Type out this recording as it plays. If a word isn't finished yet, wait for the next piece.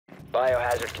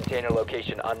Biohazard container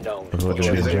location unknown.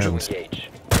 Engage.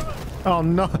 Oh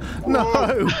no, no!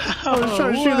 I was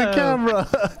trying to shoot the camera.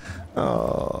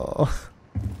 Oh.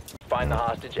 Find the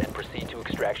hostage and proceed to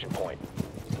extraction point.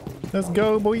 Let's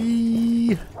go, boy!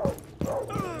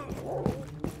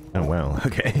 Oh wow,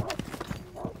 okay.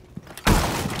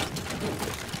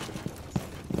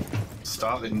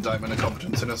 Start the indictment of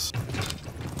competence in us.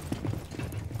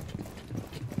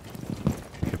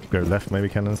 Go left, maybe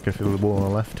cannons. Go through the wall on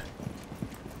the left.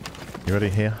 You ready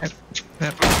here? Yep.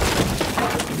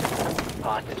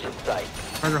 Hostage in sight.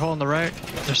 Murder hole on the right.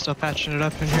 They're still patching it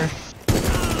up in here.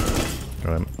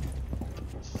 Go ahead.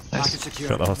 Nice.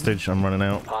 Got the hostage. I'm running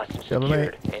out. Hostage Cover me.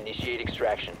 secured. Initiate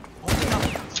extraction.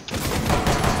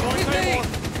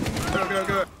 Go, go,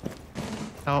 go.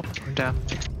 Oh, I'm down.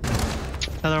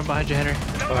 Another one behind you, Henry.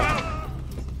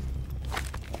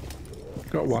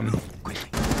 Got one.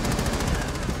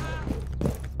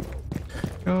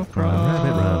 Go, Prawn.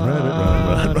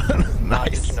 Run.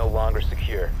 Nice. Hostage no longer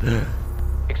secure.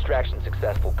 Extraction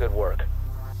successful. Good work.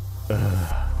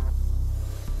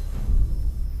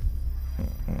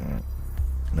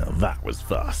 Now that was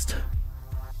fast.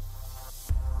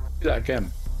 Do that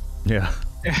again. Yeah.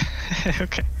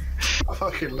 Okay. I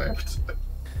fucking left.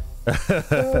 That's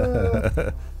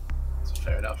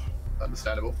fair enough.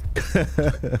 Understandable.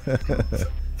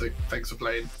 Thanks for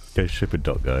playing. Go shipper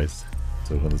dock, guys.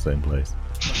 So we're in the same place.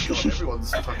 Oh God,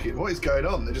 everyone's fucking. What is going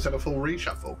on? They just had a full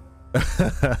reshuffle.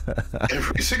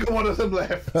 Every single one of them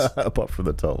left. Apart from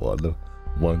the top one, the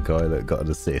one guy that got an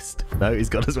assist. No, he's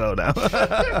got as well now.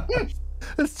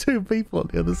 There's two people on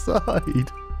the other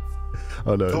side.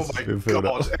 Oh no! Oh my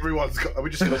God! Everyone's got. Are we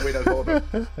just gonna win a order?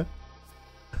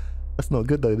 That's not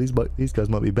good though. These guys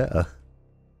might be better.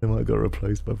 They might have got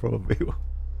replaced by proper people.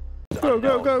 Go!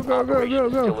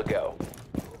 Still a go.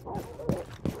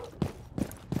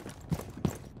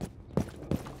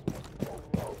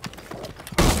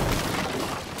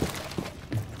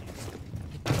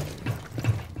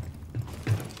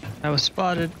 I was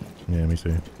spotted. Yeah, me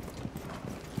too.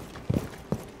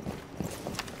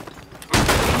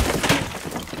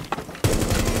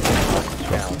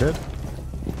 Good.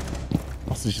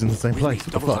 Hostage is in the same place.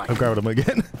 What the fuck? I'm grabbing him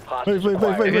again. Move.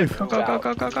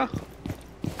 Go.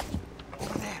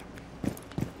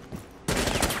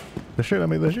 They're shooting at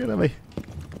me.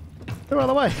 They're on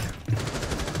the way.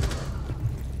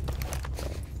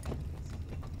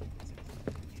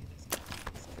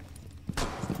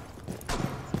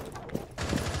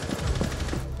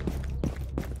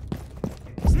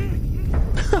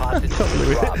 Hostage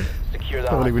drop. Secure the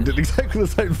I believe we hostage. did exactly the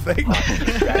same thing.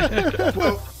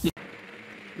 Well,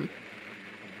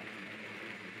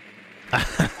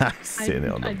 Sitting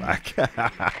it on the back.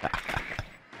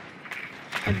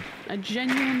 I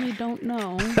genuinely don't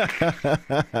know.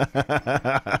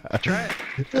 Try it.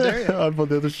 There you go. I'm on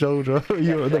the other shoulder.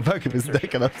 You're on the back of his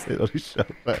neck and I'm sitting on his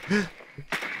shoulder.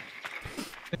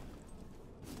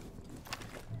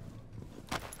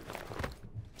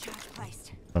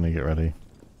 Trying to get ready.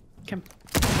 Come.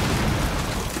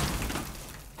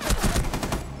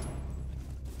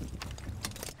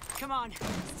 Come on,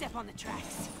 step on the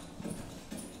tracks.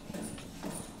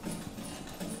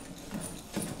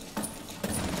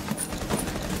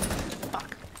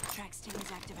 Fuck. Tracks team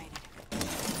is activated.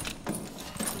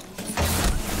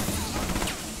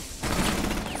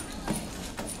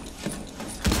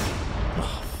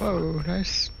 Whoa,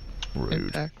 nice. Rude.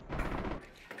 Impact.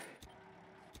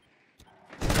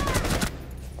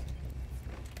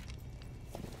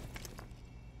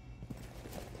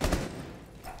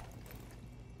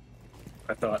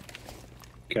 I thought.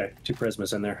 Okay, 2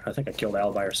 Prismas in there. I think I killed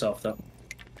Al by herself, though.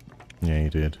 Yeah, you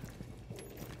did.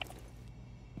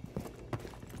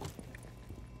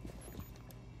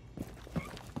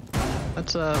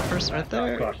 That's a person right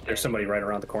there. Gosh, there's somebody right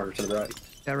around the corner to the right.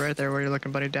 Yeah, right there where you're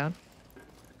looking, buddy, down.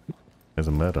 There's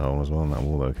a murder hole as well in that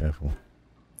wall, though. Careful.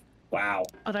 Wow.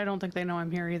 But I don't think they know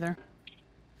I'm here either.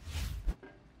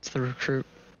 It's the recruit.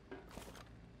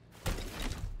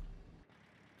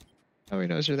 Oh, he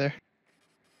knows you're there.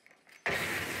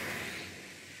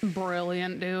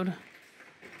 Brilliant, dude.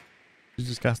 You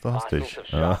just cast the hostage.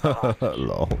 Hostiles have shot the hostage.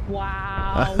 Lol.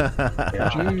 Wow.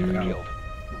 Field.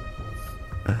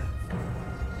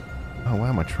 Oh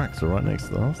wow, my tracks are right next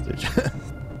to the hostage.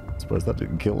 Suppose that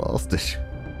didn't kill the hostage.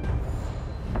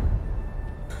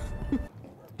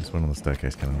 Just went on the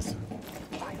staircase cannons.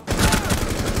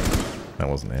 That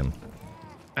wasn't him.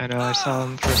 I know, I saw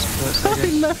him for a split He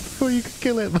second. left before you could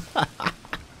kill him.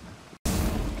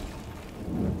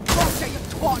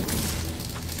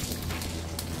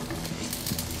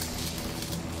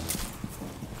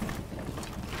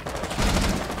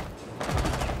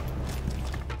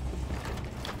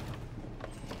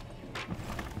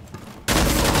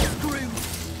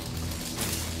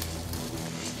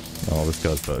 Oh, this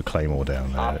guy's put a claymore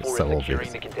down there. Op It's 4 so is securing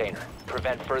obvious. the container.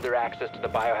 Prevent further access to the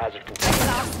biohazard container.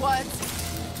 Last words.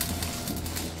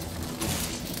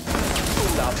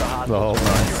 Stop the hostile Oh, from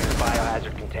nice. securing the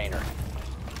biohazard container.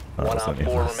 Oh, One that's on not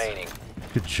 4 nice. remaining.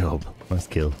 Good job. Nice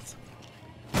kills.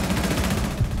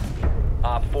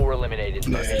 Op 4 eliminated.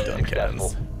 Nice Mission done, successful.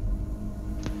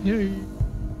 Cans.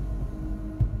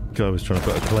 Guy was trying to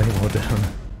put a claymore down.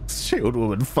 Shield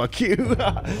woman, fuck you.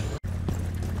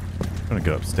 Gonna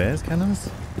go upstairs, cannons?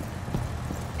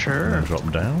 Sure. And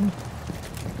drop down.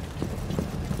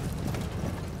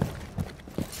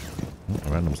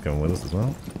 Random's going with us as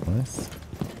well. Nice.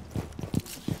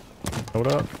 Hold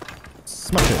up.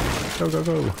 Smash it. Go, go,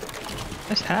 go.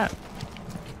 Nice hat.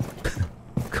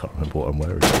 Can't remember what I'm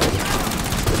wearing.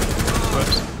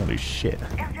 Whoops. Holy shit.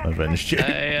 I avenged you.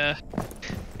 I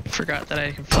forgot that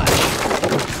I can flash.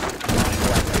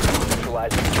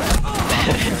 Neutralize the threat.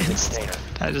 Container.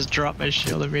 I just dropped my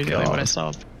shield immediately when I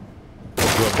saw him.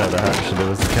 Dropped out the hatch and there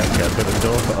was a cat at the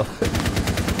door.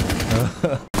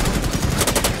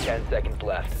 10 seconds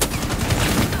left.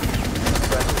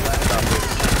 Friendly last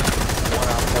operator. One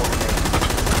op 4 remaining.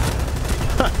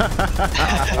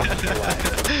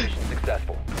 Mission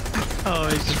successful. Oh,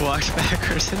 he just walked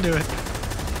backwards into it.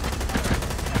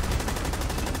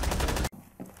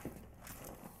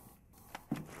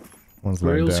 One's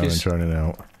laying Rails down and is- turning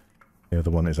out. The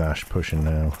other one is Ash pushing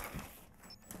now.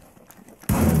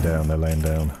 Laying down, they're laying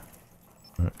down.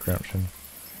 Right, crouching.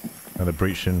 Now they're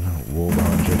breaching. Wall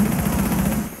behind you.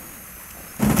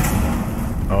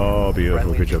 Oh, beautiful.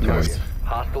 Friendly Good job, target. guys.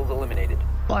 Hostiles eliminated.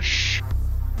 Flush.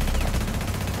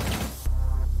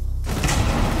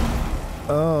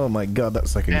 Oh my god, that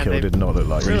second Yeah, kill they did not look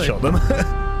like really- you shot them.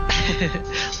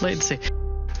 Latency.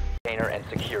 Container and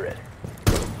secure it.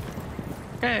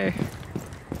 Hey.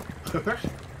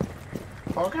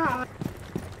 Oh god.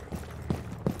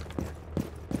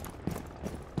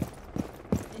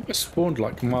 It spawned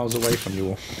like miles away from you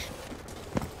all.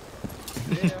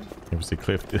 Obviously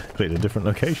cleared a different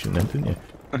location then, didn't you?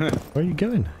 Where are you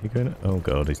going? You going? Oh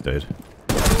god, he's dead.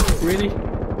 Really?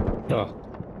 Oh,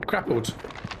 grappled.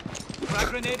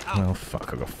 Oh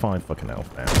fuck, I got 5 fucking health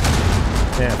now.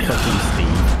 Yeah, fuck you,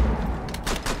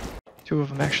 Steve. 2 of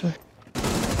them actually.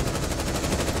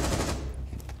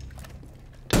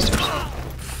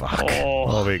 Fuck. Oh.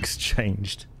 Oh, we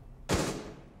exchanged.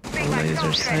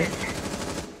 Laser sight.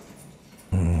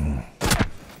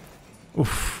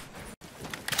 Oof.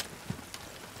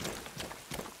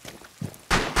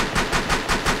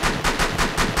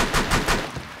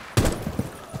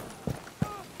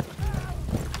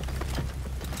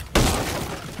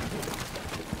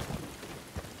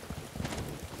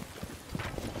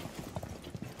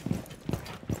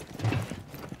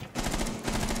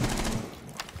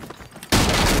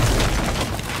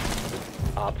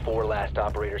 Op 4 last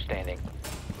operator standing.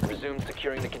 Resume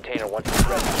securing the container once the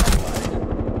threat is neutralized.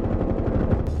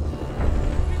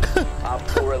 Op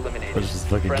 4 eliminated. Let's just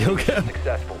fucking Friendly kill mission Cam.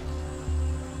 successful.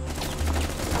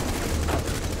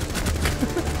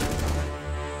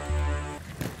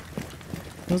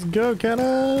 Let's go,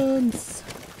 cannons!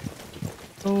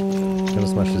 Oh. Gonna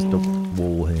smash this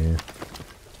wall here.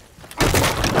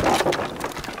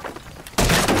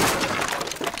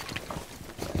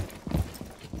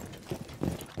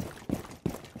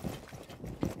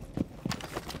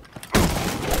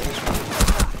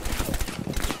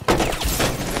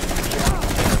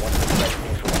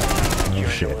 Oh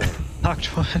shit. Knocked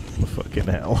one. Fucking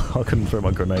hell. I couldn't throw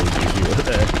my grenade because you were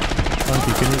there.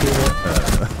 Monkey, can you do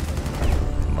that?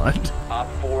 Mind. Op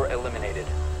 4 eliminated.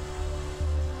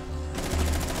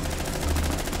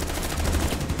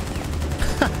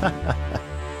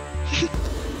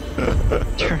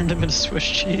 Turned him into Swiss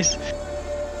cheese.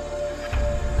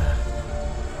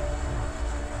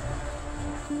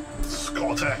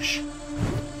 Scottish.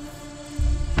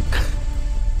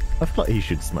 I feel like he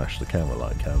should smash the camera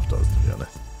like Cav does, to be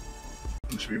honest.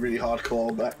 It should be really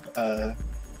hardcore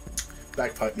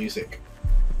bagpipe music.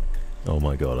 Oh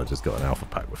my god, I just got an alpha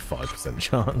pack with 5%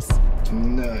 chance.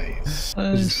 Nice.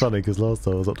 Which is funny because last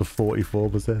time I was up to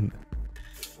 44%.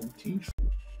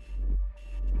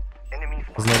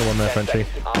 There's another one there, 10 Frenchie.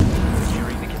 seconds. Op 4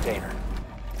 securing the container.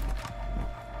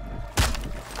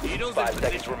 5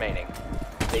 seconds remaining.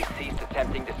 They ceased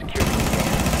attempting to secure the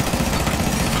container.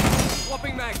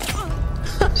 Swapping mag.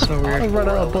 So weird. I run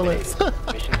out of bullets.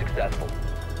 Mission successful.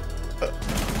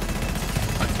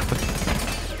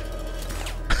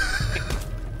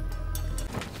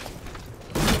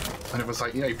 And it was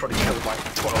like, you know, you probably killed like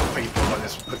 12 people by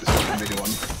this, put this fucking video on.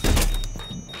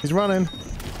 He's running.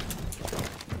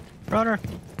 Runner.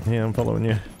 Yeah, I'm following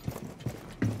you.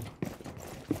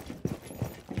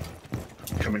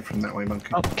 coming from that way,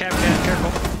 monkey. Oh, careful.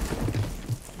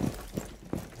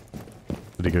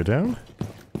 Did he go down?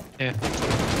 Yeah. He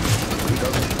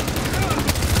doesn't.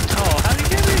 Oh, how did he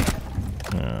get me?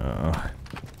 Oh.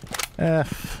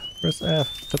 F. Press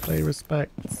F to pay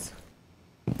respects.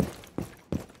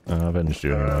 I've avenged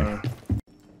you anyway.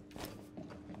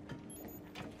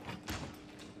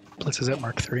 Blitz is at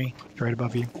Mark 3, right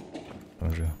above you.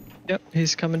 Roger. Yep,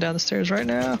 he's coming down the stairs right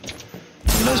now.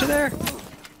 He knows you're there.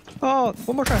 Oh,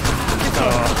 one more try. Keep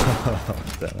going. Oh,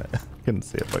 damn it. Couldn't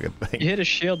see a fucking thing. You hit his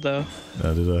shield though.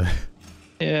 Oh, did I?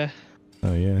 Yeah.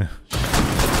 Oh, yeah.